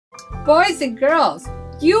Boys and girls,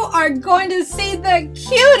 you are going to see the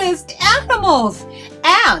cutest animals,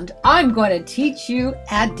 and I'm going to teach you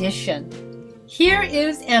addition. Here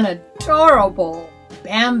is an adorable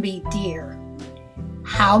Bambi deer.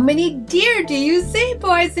 How many deer do you see,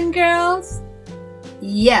 boys and girls?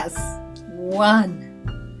 Yes, one.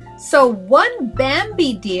 So 1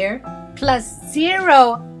 Bambi deer plus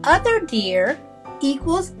 0 other deer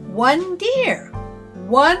equals 1 deer.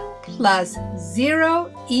 1 plus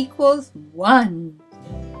 0 equals 1.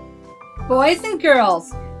 Boys and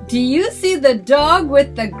girls, do you see the dog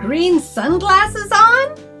with the green sunglasses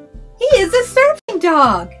on? He is a surfing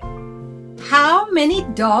dog. How many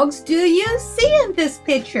dogs do you see in this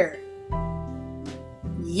picture?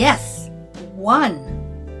 Yes, 1.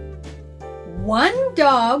 1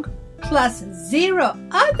 dog plus 0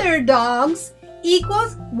 other dogs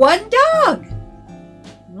equals 1 dog.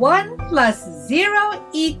 1 plus 0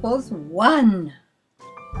 equals 1.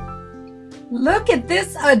 Look at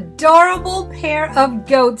this adorable pair of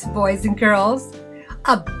goats, boys and girls.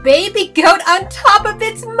 A baby goat on top of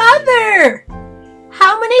its mother.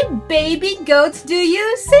 How many baby goats do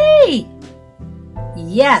you see?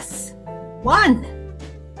 Yes, 1.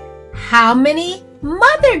 How many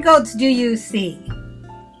mother goats do you see?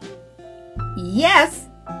 Yes,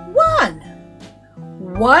 1.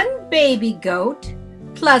 1 baby goat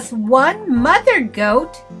plus 1 mother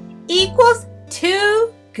goat equals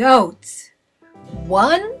 2 goats.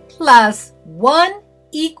 1 plus 1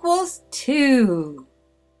 equals 2.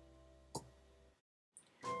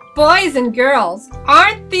 Boys and girls,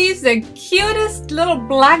 aren't these the cutest little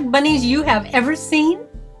black bunnies you have ever seen?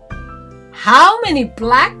 How many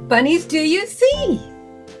black bunnies do you see?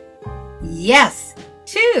 Yes,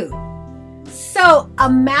 2. So a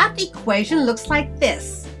math equation looks like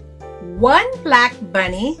this. 1 black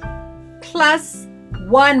bunny plus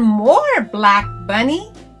 1 more black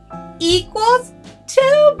bunny equals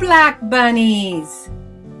 2 black bunnies.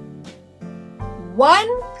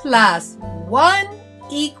 1 plus 1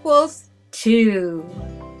 equals 2.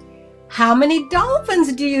 How many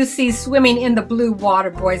dolphins do you see swimming in the blue water,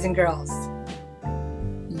 boys and girls?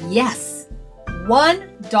 Yes,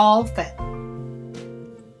 1 dolphin.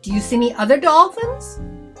 Do you see any other dolphins?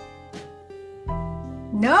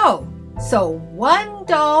 No. So 1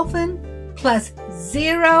 dolphin plus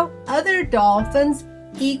 0 other dolphins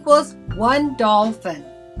equals 1 dolphin.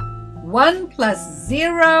 1 plus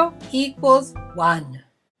 0 equals 1.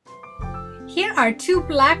 Here are 2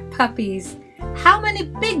 black puppies. How many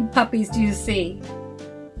big puppies do you see?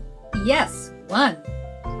 Yes, 1.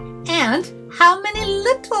 And how many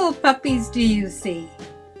little puppies do you see?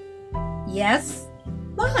 Yes,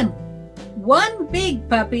 1. 1 big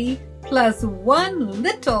puppy plus 1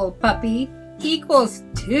 little puppy equals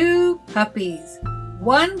 2 puppies.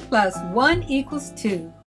 1 plus 1 equals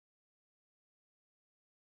 2.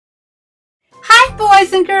 Hi,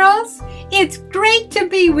 boys and girls. It's great to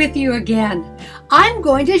be with you again. I'm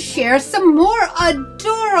going to share some more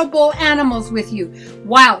adorable animals with you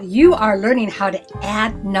while you are learning how to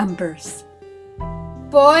add numbers.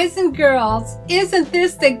 Boys and girls, isn't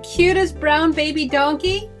this the cutest brown baby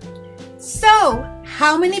donkey? So,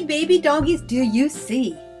 how many baby donkeys do you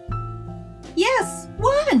see? Yes,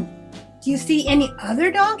 1. Do you see any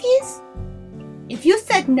other donkeys? If you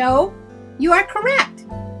said no, you are correct.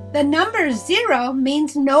 The number 0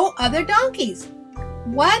 means no other donkeys.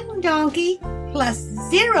 1 donkey plus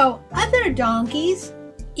 0 other donkeys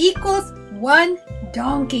equals 1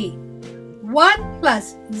 donkey. 1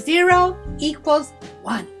 plus 0 equals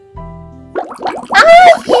 1.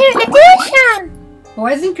 Oh, here's addition!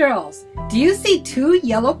 Boys and girls, do you see 2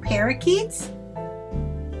 yellow parakeets?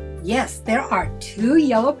 Yes, there are 2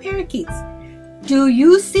 yellow parakeets. Do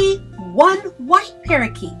you see 1 white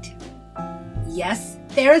parakeet? Yes,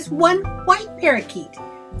 there is 1 white parakeet.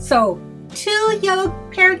 So 2 yellow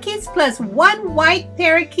parakeets plus 1 white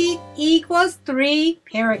parakeet equals 3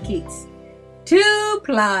 parakeets. 2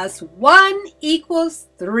 plus 1 equals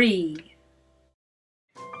 3.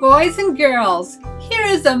 Boys and girls, here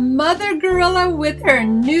is a mother gorilla with her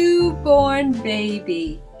newborn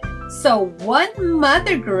baby. So 1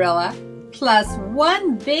 mother gorilla plus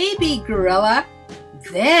 1 baby gorilla,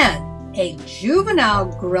 then a juvenile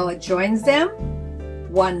gorilla joins them.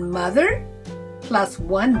 1 mother plus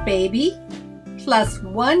 1 baby plus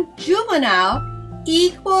 1 juvenile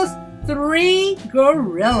equals 3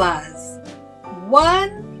 gorillas.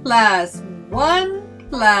 1 plus 1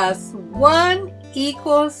 plus 1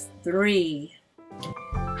 equals 3.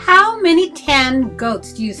 How many tan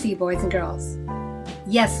goats do you see, boys and girls?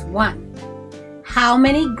 Yes, 1. How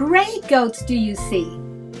many gray goats do you see?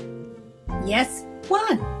 Yes,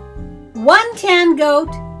 1. 1 tan goat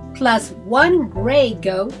plus 1 gray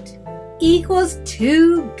goat equals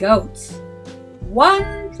 2 goats.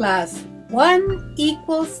 1 plus 1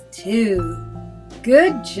 equals 2.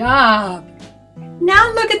 Good job.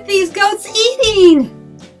 Now look at these goats eating.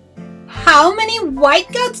 How many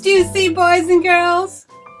white goats do you see, boys and girls?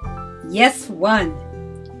 Yes,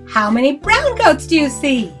 1. How many brown goats do you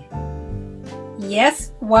see?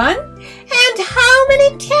 Yes, 1. And how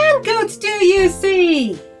many tan goats do you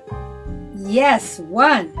see? Yes,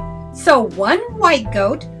 1. So 1 white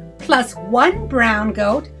goat plus 1 brown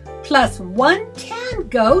goat plus 1 tan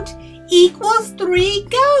goat equals 3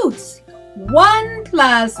 goats. 1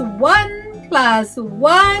 plus 1 plus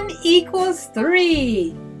 1 equals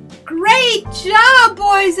 3. Great job,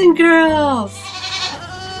 boys and girls!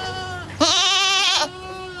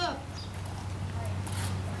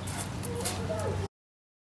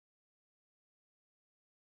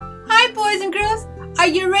 Hi, boys and girls. Are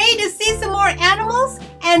you ready to see some more animals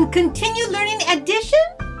and continue learning addition?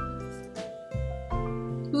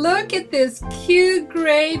 Look at this cute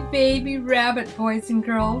gray baby rabbit, boys and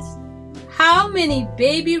girls. How many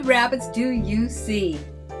baby rabbits do you see?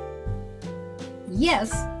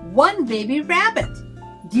 Yes, 1 baby rabbit.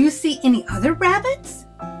 Do you see any other rabbits?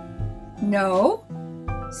 No.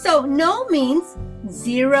 So no means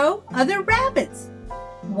 0 other rabbits.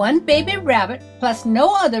 1 baby rabbit plus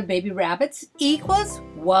no other baby rabbits equals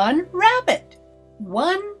 1 rabbit.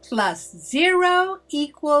 1 plus 0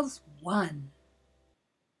 equals 1.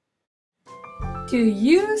 Do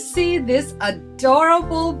you see this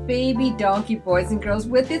adorable baby donkey, boys and girls,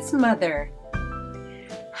 with its mother?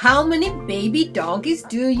 How many baby donkeys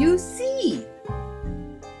do you see?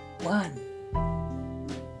 1.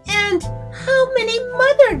 And how many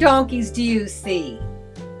mother donkeys do you see?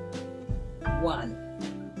 1.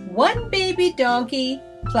 1 baby donkey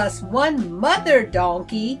plus 1 mother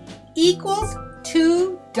donkey equals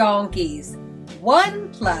 2 donkeys. 1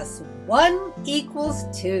 plus 1 equals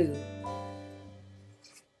 2.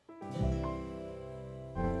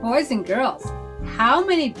 Boys and girls, how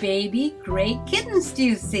many baby gray kittens do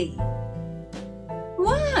you see?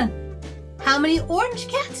 1. How many orange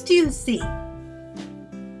cats do you see?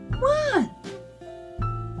 1.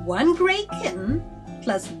 1 gray kitten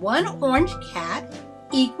plus 1 orange cat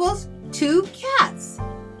equals 2 cats.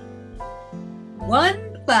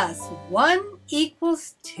 1 plus 1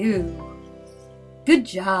 equals 2. Good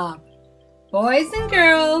job. Boys and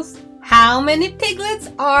girls, how many piglets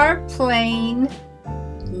are playing?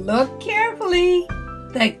 Look carefully.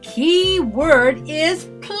 The key word is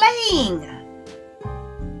playing.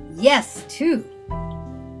 Yes, 2.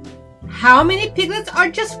 How many piglets are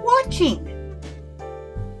just watching?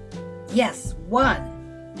 Yes, 1.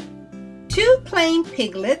 2 playing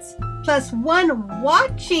piglets plus 1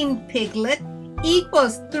 watching piglet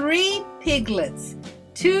equals 3 piglets.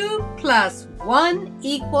 2 plus 1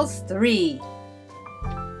 equals 3.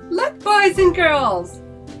 Look, boys and girls.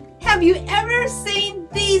 Have you ever seen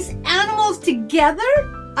these animals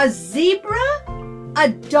together? A zebra, a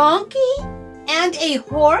donkey, and a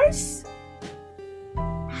horse?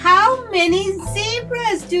 How many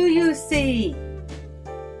zebras do you see?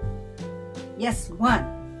 Yes, 1.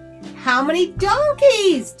 How many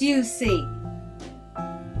donkeys do you see?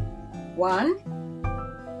 1.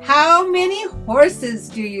 How many horses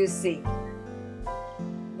do you see?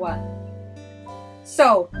 1.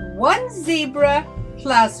 So 1 zebra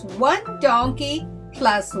plus 1 donkey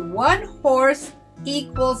plus 1 horse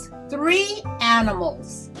equals 3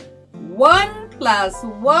 animals. 1 plus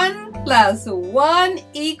 1 plus 1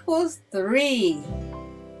 equals 3.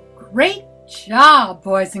 Great job,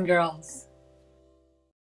 boys and girls.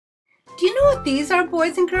 Do you know what these are,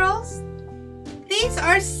 boys and girls? These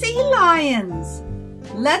are sea lions.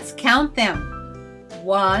 Let's count them.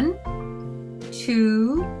 1,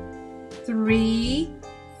 2, 3,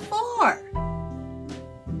 4.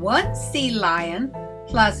 1 sea lion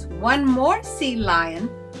plus 1 more sea lion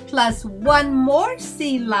plus 1 more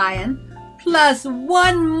sea lion plus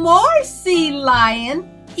 1 more sea lion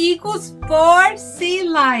equals 4 sea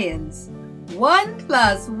lions. 1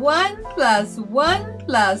 plus 1 plus 1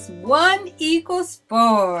 plus 1 equals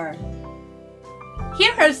 4.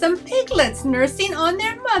 Here are some piglets nursing on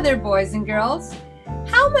their mother, boys and girls.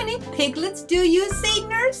 How many piglets do you see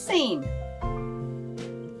nursing?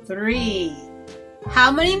 3.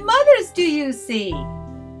 How many mothers do you see?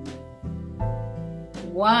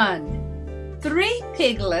 1. 3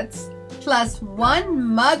 piglets plus 1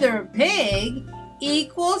 mother pig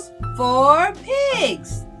equals 4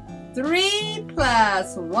 pigs. 3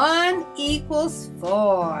 plus 1 equals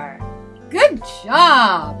 4. Good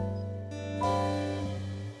job!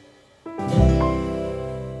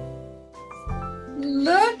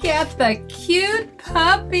 Look at the cute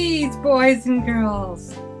puppies, boys and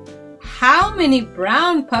girls. How many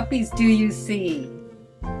brown puppies do you see?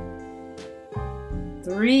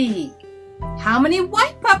 3. How many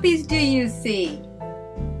white puppies do you see?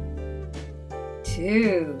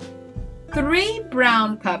 2. 3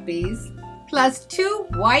 brown puppies plus 2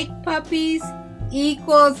 white puppies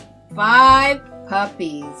equals 5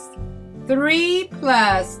 puppies. 3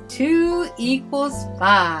 plus 2 equals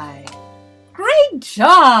 5. Great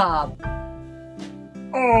job!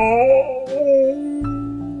 Oh.